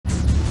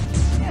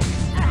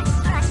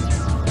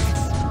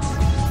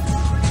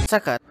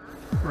Massacre.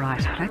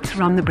 Right, let's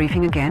run the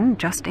briefing again,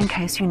 just in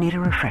case you need a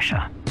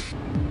refresher.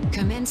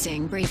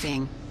 Commencing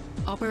briefing.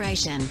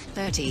 Operation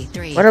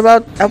 33. What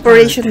about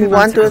Operation 2 1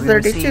 months to ago, we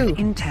 32? received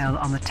intel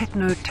on the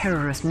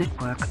techno-terrorist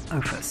network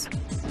OPHIS.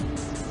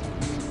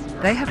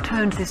 They have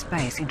turned this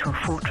base into a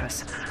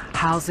fortress,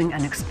 housing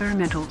an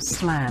experimental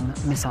SLAM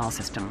missile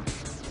system.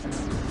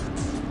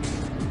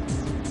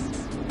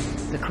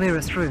 The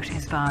clearest route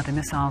is via the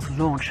missile's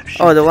launch chute.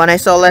 Oh, the one I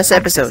saw last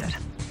Access episode. it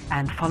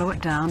and follow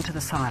it down to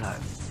the silo.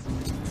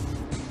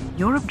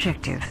 Your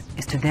objective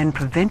is to then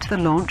prevent the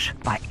launch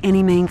by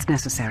any means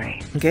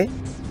necessary. Okay.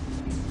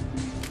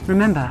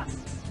 Remember,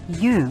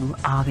 you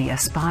are the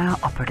Espire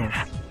operative.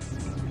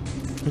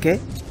 Okay.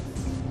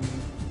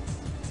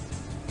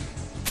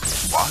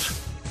 What?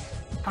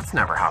 That's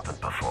never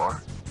happened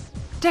before.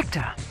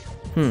 Dector!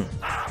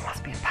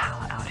 Must be a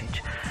power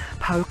outage.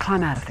 Poe,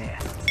 climb out of there.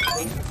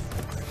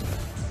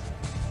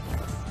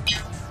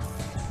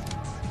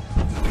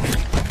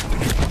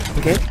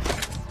 Okay.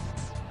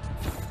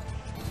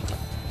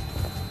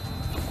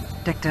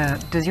 Dector,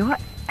 does your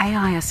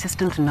AI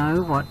assistant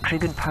know what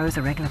triggered Poe's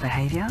irregular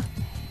behavior?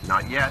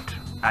 Not yet.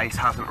 Ace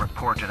hasn't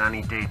reported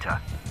any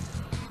data.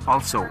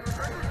 Also,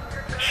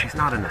 she's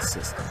not an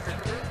assistant.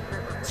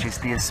 She's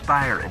the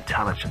Espire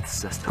intelligence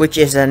system. Which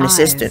is an Eyes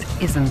assistant.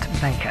 isn't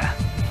Baker,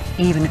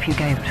 even if you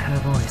gave it her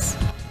voice.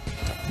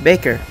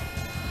 Baker.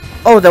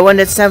 Oh, the one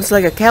that sounds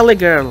like a Cali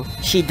girl.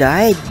 She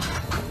died.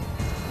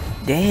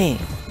 Dang.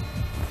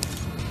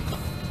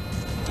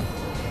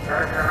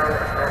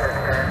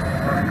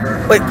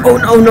 Wait,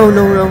 oh no.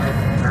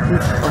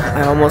 Oh,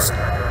 I almost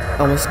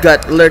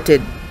got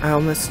alerted. I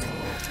almost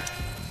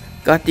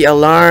got the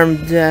alarm.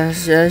 What?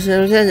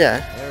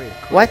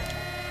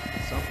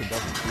 Something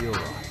doesn't feel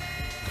right.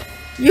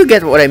 You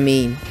get what I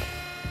mean.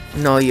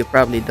 No, you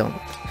probably don't.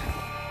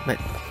 But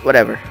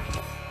whatever.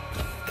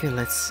 Okay,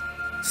 let's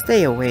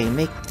stay away.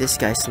 Make this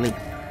guy sleep.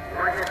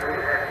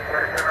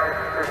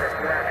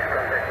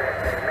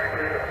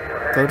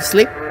 Go to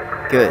sleep?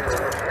 Good.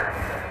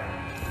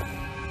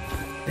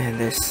 And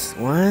there's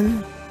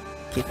one.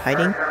 Keep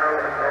hiding.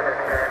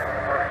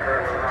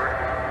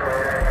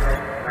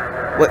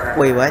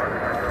 Wait, what?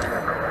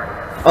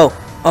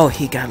 Oh,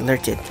 he got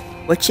alerted.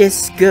 Which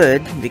is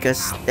good,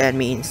 because that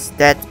means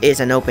that is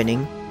an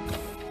opening.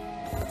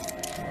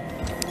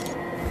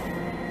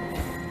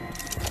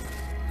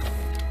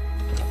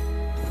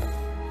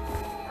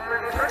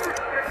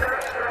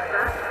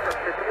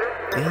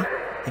 Okay,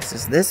 next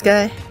is this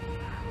guy.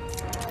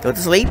 Go to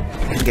sleep.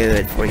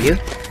 Good for you.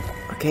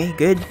 Okay,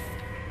 good.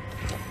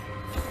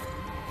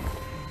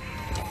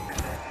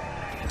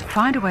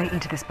 Find a way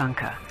into this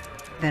bunker,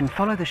 then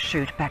follow the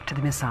chute back to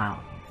the missile.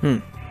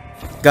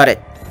 Got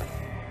it.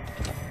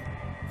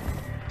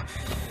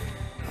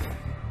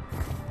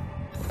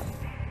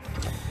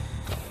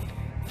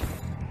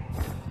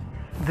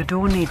 The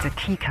door needs a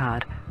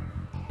keycard.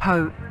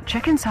 Poe,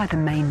 check inside the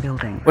main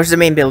building. Where's the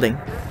main building?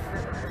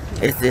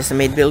 Is this the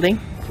main building?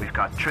 We've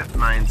got trip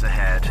mines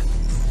ahead.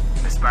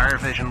 Espire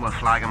Vision will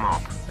flag them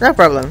up. No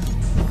problem.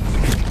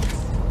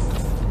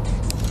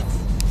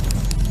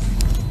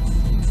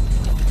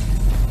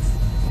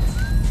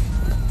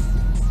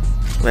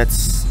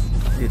 Let's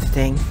do the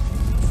thing.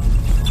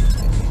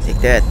 Take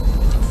that.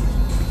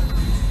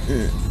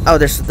 Oh,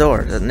 there's the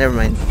door. Never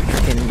mind. I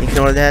can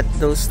ignore that.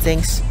 Those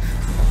things.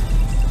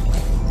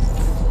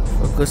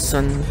 Focus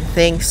on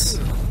things.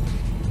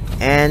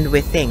 And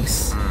with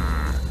things.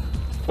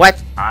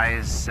 What?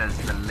 Eyes says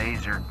the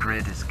laser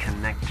grid is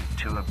connected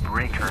to a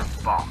breaker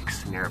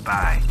box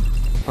nearby.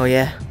 Oh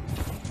yeah.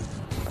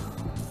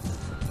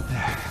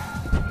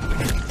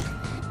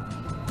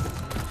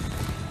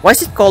 Why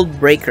is it called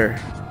breaker?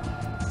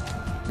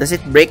 Does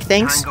it break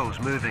things? Tango's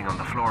moving on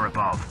the floor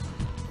above.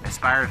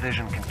 Espire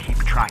Vision can keep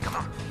track of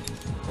him.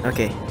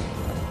 Okay.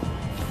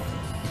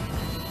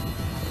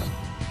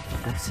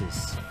 This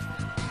is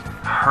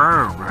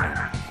her room.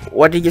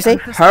 What did you say?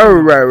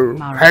 Eyes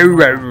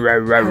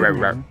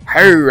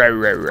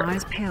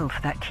peeled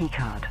for that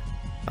keycard.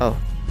 Oh.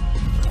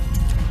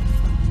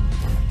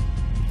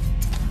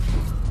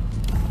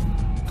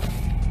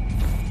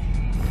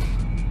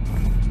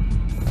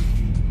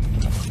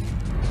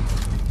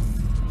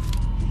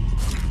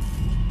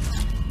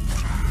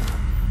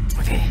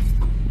 Okay.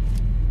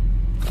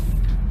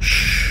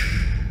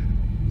 Shh.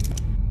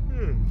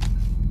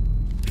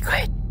 Be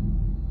quiet.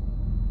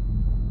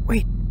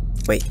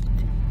 Wait.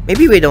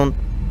 Maybe we don't.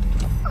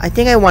 I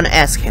think I want to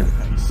ask him.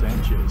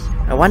 Sanchez.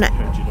 I want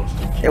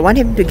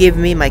him to give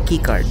me my key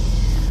card.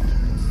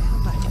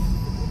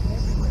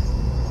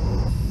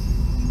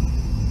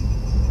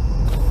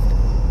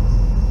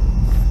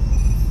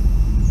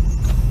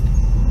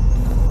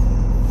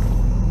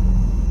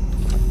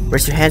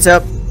 Raise your hands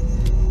up.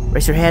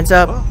 Raise your hands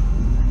up. Huh?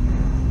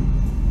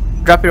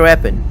 Drop your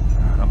weapon.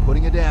 I'm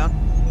putting it down.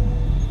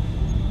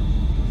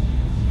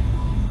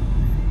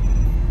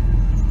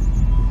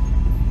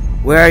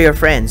 Where are your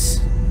friends?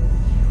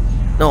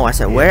 No, I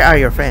said, where are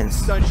your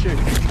friends? Don't shoot.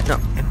 No,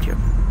 empty.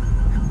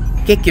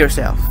 Kick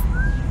yourself.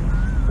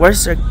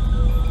 Where's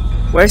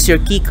your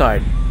key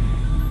card?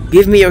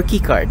 Give me your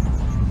keycard.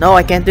 No,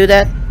 I can't do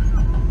that.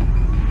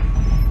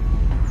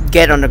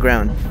 Get on the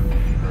ground.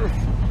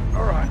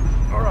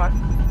 Alright.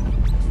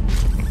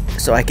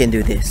 So I can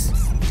do this.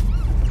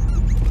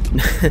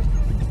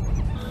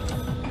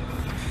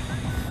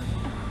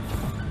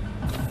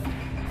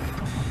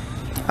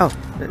 Oh,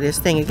 this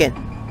thing again.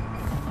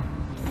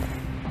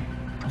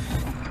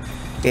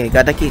 Okay,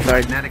 got the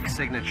keycard. Magnetic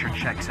signature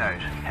checks out.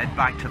 Head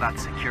back to that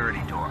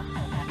security door.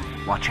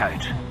 Watch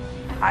out.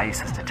 ICE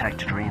has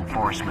detected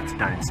reinforcements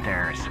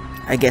downstairs.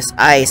 I guess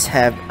eyes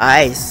have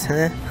eyes,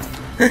 huh?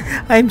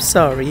 I'm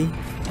sorry.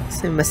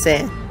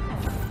 Sumimasen.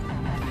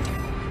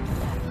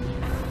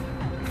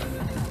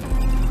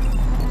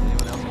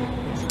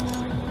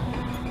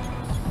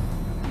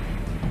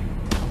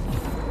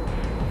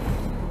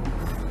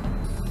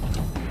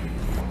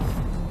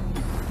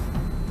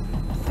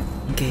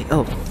 Okay,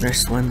 oh,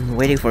 there's one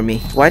waiting for me.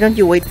 Why don't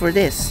you wait for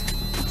this?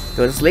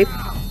 Go to sleep?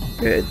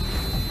 Good.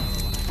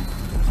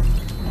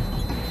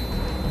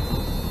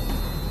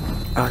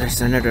 Oh,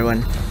 there's another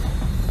one.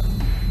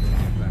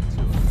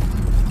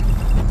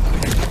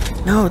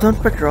 No, don't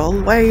patrol.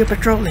 Why are you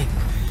patrolling?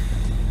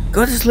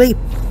 Go to sleep.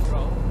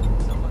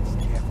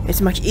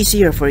 It's much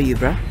easier for you,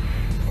 bro.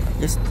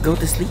 Just go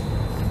to sleep.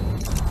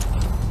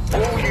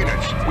 All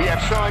units, we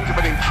have signs of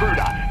an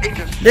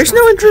intruder. There's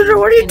no intruder.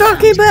 What are you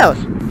talking about?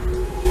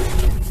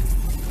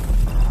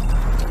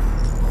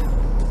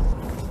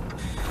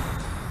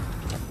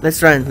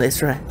 Let's run.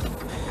 Let's run.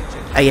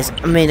 I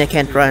mean, I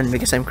can't run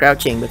because I'm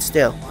crouching, but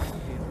still.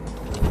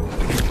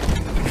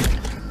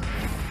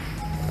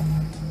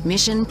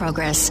 Mission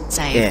progress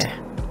saved. Yeah.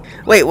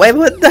 Wait,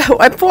 what the?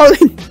 I'm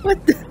falling.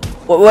 What the?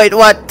 Wait,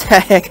 what the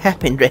heck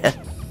happened there?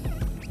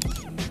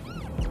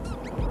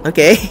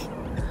 Okay.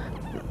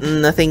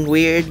 Nothing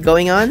weird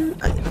going on?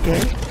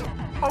 Okay.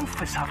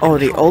 Oh,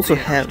 they also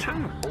have...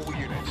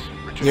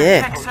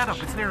 Yeah. Tech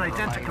setup is near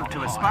identical to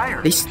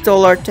Espire. They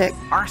stole our tech.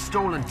 Our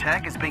stolen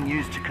tech is being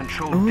used to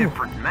control Ooh.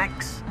 different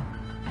mechs.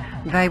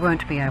 They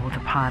won't be able to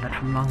pilot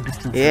from long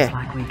distances Yeah.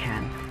 like we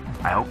can.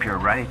 I hope you're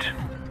right.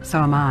 So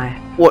am I.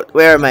 What?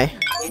 Where am I?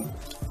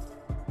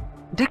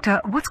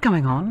 Dictor, what's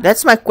going on?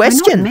 That's my We're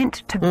question. not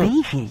meant to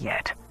be here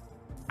yet.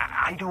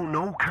 I don't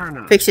know,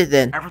 Colonel. Fix it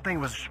then. Everything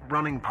was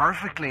running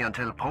perfectly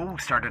until Poe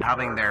started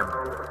having their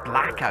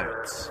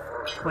blackouts.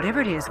 Whatever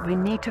it is, we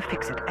need to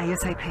fix it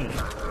ASAP.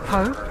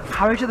 Poe,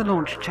 hurry to the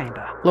launch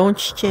chamber.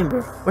 Launch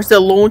chamber. Where's the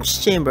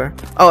launch chamber?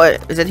 Oh,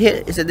 is it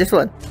here? Is it this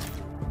one?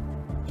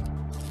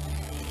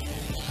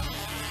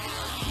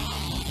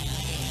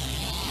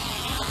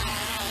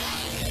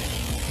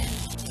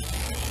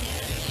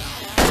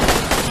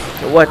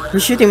 What?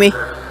 Who's shooting me?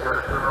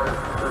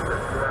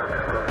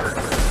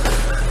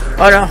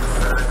 Oh no!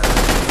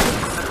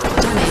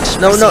 Damage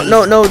No, no, received.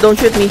 no, no! Don't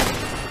shoot me!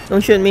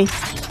 Don't shoot me!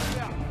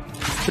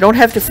 You don't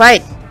have to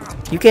fight.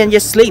 You can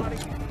just sleep.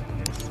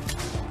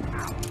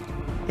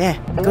 Yeah,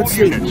 go to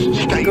sleep.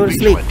 Stay Go to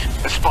sleep.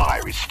 vigilant.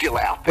 Espire is still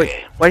out there.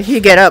 Wait, why did you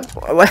get up?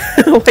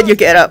 Why'd you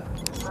get up?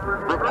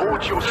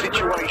 Report your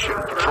situation,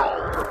 Patrol.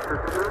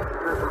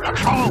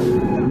 Patrol!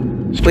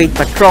 Wait,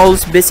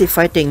 Patrol's busy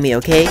fighting me,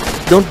 okay?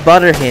 Don't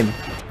bother him.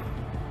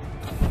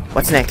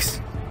 What's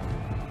next?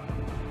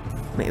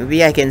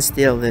 Maybe I can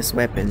steal this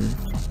weapon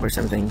or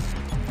something.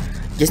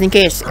 Just in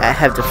case I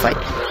have to fight.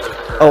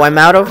 Oh, I'm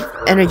out of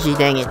energy,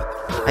 dang it.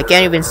 I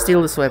can't even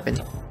steal this weapon.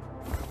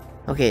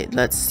 Okay,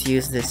 let's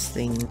use this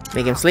thing.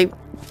 Make him sleep.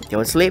 Go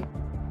to sleep.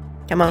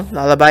 Come on,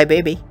 lullaby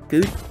baby.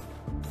 Good.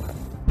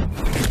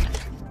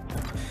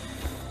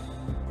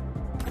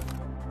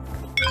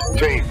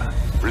 Team,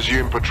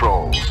 resume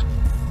patrols.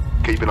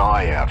 Keep an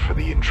eye out for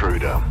the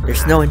intruder.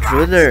 There's no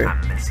intruder.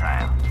 And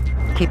missile.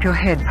 Keep your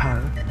head,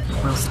 Poe.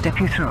 We'll step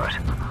you through it.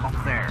 Up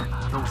there,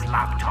 those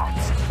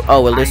laptops.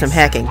 Oh, we'll do some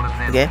hacking. One of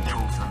them Okay.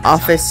 controls the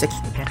Office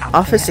Get up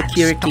Office there and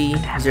Security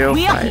stop 05.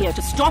 We are here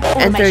to stop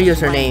Enter automation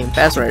username, range,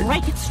 password.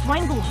 break its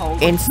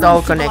stranglehold Install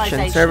of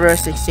connection. civilizations. Server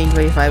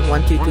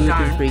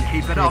 1625.122.23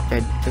 Keep it up.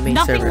 connected to main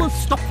Nothing server. will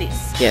stop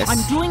this. Yes,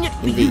 I'm doing it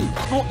for indeed. you,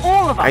 for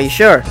all of us. Are you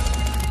sure?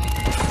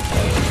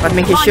 What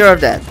makes you sure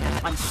of that?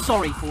 I'm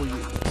sorry for you.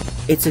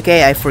 It's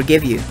okay, I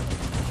forgive you.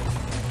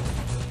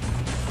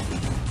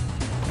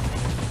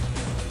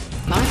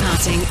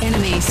 Bypassing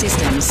enemy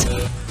systems.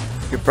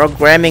 Your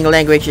programming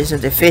language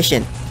isn't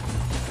efficient.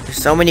 There's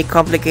so many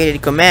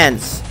complicated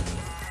commands.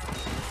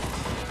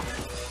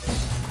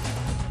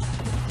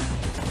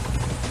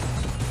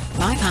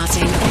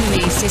 Bypassing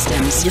enemy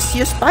systems. Just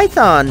use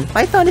Python.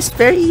 Python is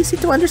very easy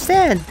to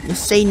understand.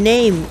 Just say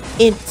name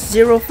int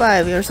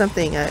 05 or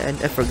something. I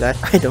forgot.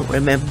 I don't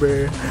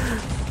remember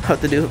how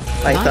to do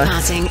Python.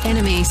 Bypassing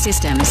enemy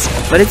systems.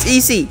 But it's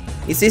easy.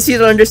 It's easy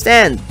to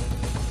understand.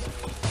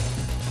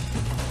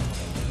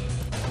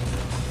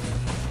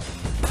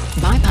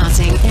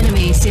 Bypassing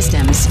enemy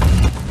systems.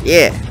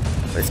 Yeah.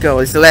 Let's go.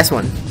 It's the last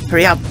one.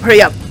 Hurry up.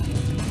 Hurry up.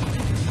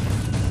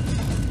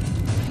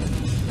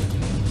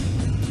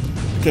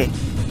 Okay.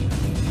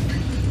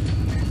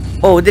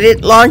 Oh, did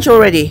it launch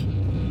already?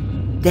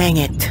 Dang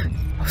it.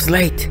 I was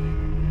late.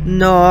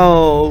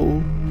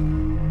 No.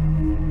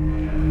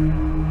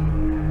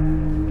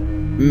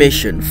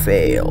 Mission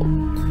failed.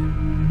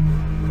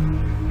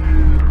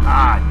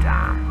 Ah,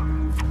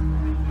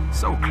 damn.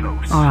 So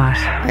close. Alright.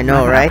 I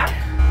know, right?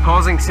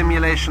 Pausing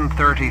simulation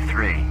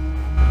 33.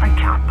 I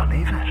can't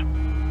believe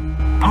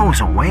it.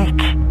 Poe's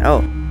awake.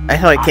 Oh, I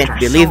thought I can't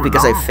After believe so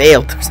because I long.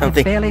 failed or You're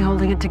something. barely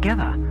holding it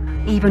together,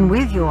 even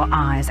with your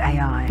eyes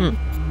AI.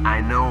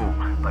 I know,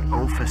 but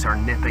Ophis are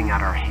nipping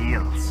at our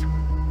heels.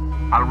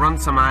 I'll run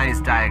some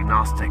eyes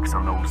diagnostics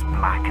on those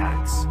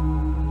blackouts.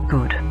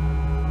 Good.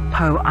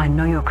 Poe, I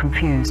know you're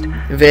confused.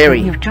 Very.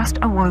 But you've just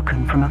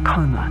awoken from a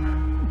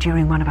coma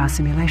during one of our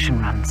simulation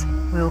runs.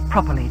 We'll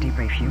properly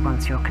debrief you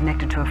once you're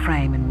connected to a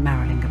frame in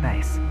Marilinga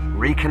Base.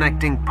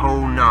 Reconnecting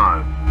Poe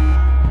now.